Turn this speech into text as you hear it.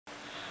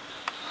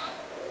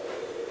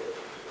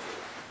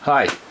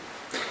Hi,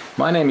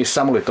 my name is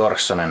Samuli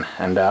Torssonen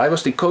and I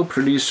was the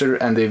co-producer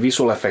and the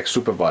visual effects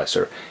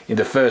supervisor in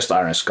the first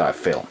Iron Sky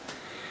film.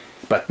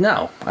 But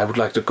now I would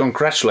like to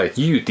congratulate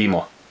you,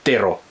 Timo,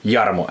 Tero,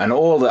 Jarmo and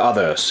all the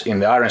others in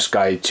the Iron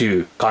Sky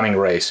 2 Coming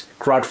Race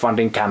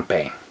crowdfunding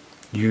campaign.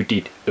 You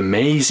did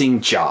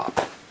amazing job.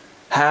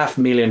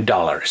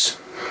 $500,000.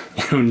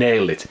 You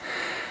nailed it.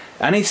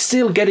 And it's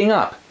still getting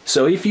up.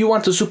 So if you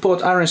want to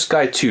support Iron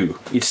Sky 2,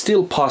 it's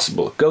still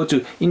possible. Go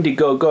to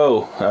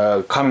Indiegogo,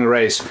 Coming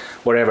Race,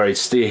 wherever,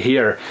 it's still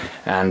here,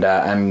 and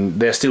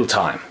there's still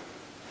time.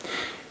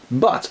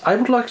 But I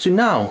would like to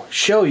now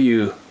show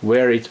you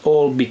where it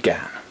all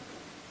began.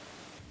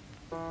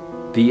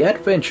 The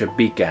adventure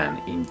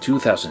began in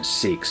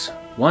 2006,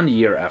 1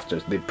 year after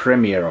the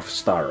premiere of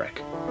Star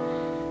Trek.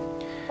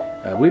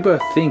 We were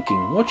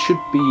thinking what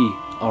should be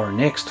our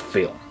next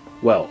film.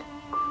 Well,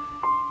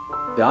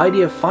 the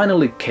idea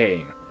finally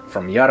came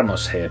from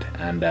Jarmo's head,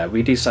 and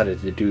we decided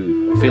to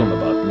do a film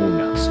about moon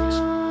Nazis.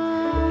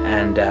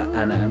 And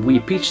we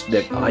pitched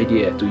the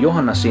idea to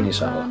Johanna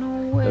Sinisalo,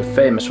 a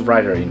famous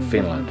writer in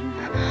Finland,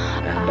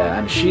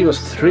 and she was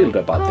thrilled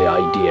about the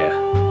idea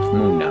of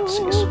moon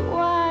Nazis.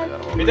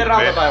 Miten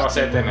Rautataivas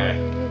etenee?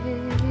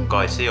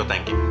 Kai se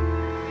jotenkin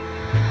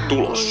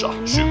tulossa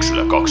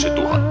syksyllä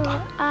 2000.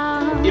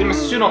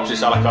 Ilmeisesti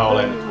synopsis alkaa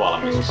olla nyt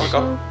valmis.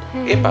 Alkaa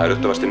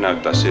epäilyttävästi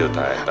näyttää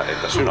siltä,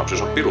 että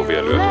synopsis on pirun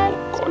vielä lyöty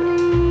lukkoon.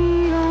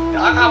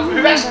 Ja aika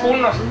hyvässä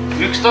kunnossa.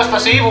 11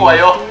 sivua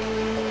jo.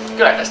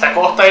 Kyllä tästä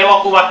kohta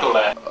elokuva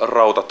tulee.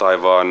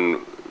 Rautataivaan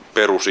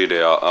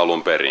perusidea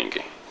alun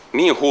perinkin.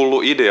 Niin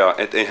hullu idea,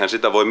 et eihän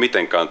sitä voi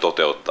mitenkään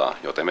toteuttaa,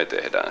 joten me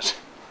tehdään se.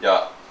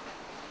 Ja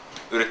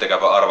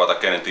yrittäkääpä arvata,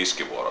 kenen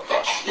tiskivuoro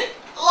taas.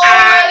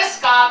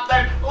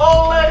 Lollerskapen!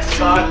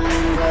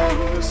 Lollerskapen!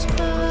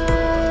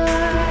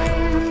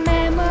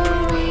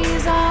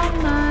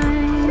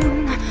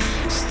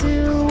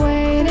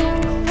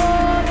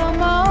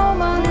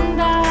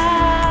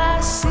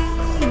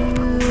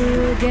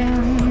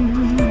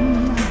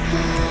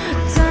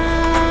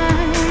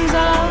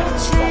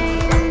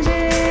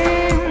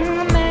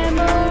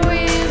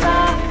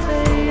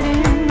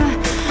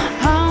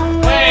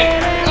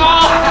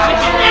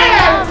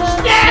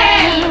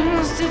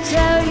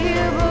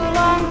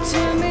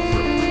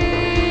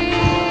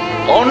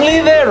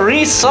 Only the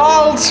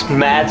results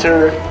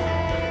matter.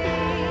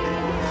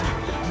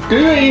 Do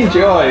you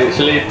enjoy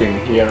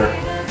sleeping here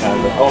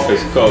as the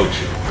office coach?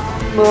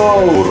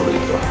 No.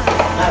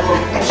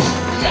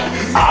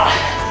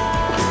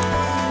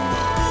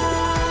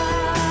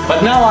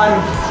 But now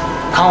I'm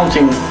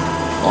counting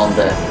on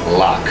the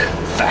luck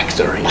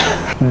factor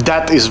here.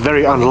 That is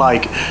very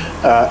unlike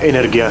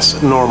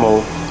Energia's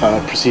normal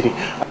proceeding.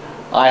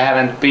 I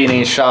haven't been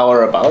in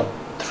shower about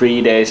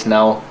 3 days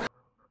now.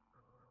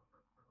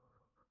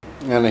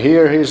 And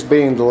here he's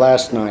been the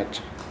last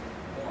night.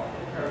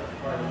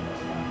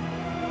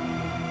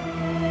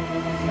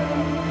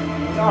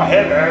 Oh,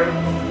 hello.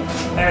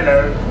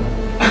 Hello.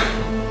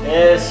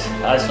 Yes,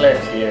 I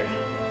slept here.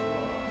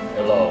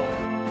 Hello.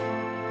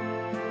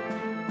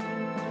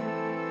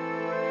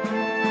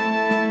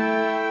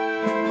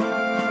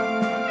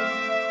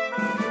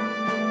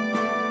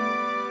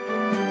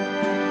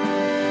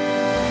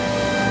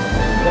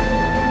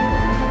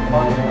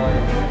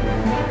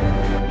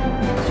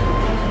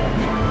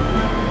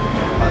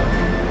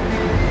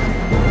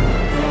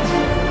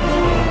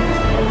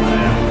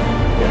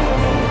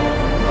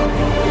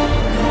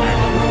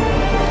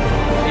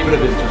 Even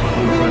if it's just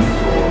blueprints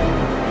or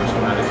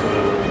schematics or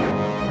whatever.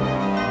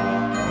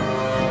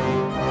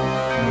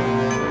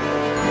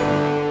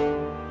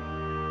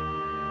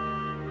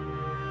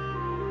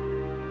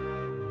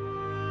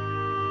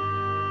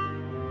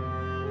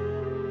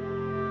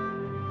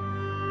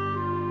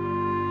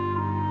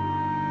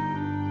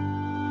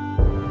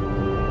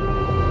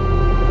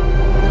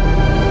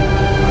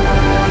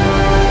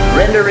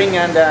 Rendering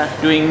and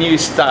doing new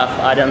stuff.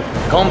 I don't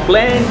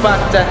complain,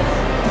 but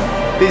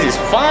this is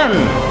fun.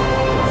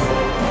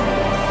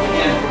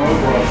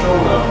 Overall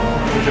shoulder,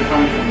 which are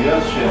coming from the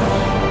other ships,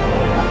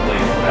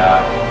 like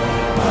that,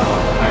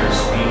 higher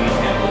speed,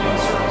 handling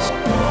certain.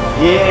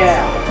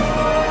 Yeah.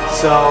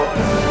 So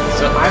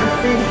I'm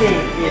thinking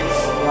it's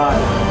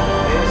like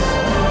this.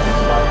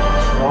 It's like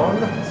Tron.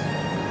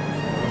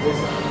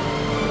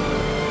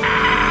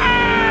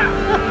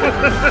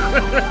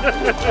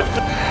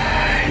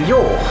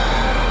 Joo,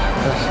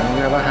 tässä on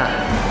vielä vähän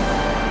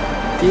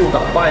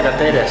tiukat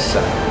paidat edessä.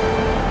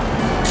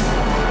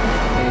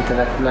 Ei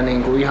tätä kyllä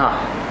niinku ihan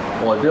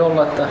voi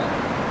olla, että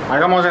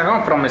aikamoisia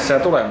kompromisseja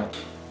tulee.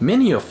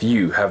 Many of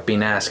you have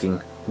been asking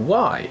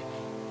why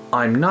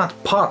I'm not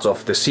part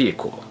of the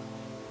sequel.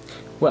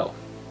 Well,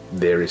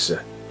 there is a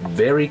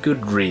very good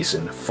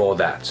reason for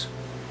that.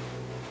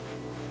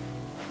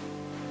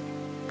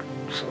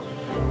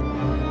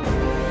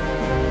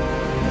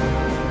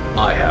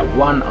 I have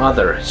one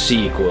other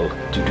sequel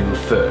to do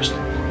first,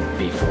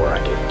 before I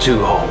get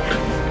too old.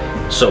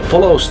 So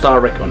follow Star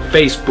Trek on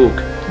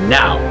Facebook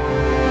now!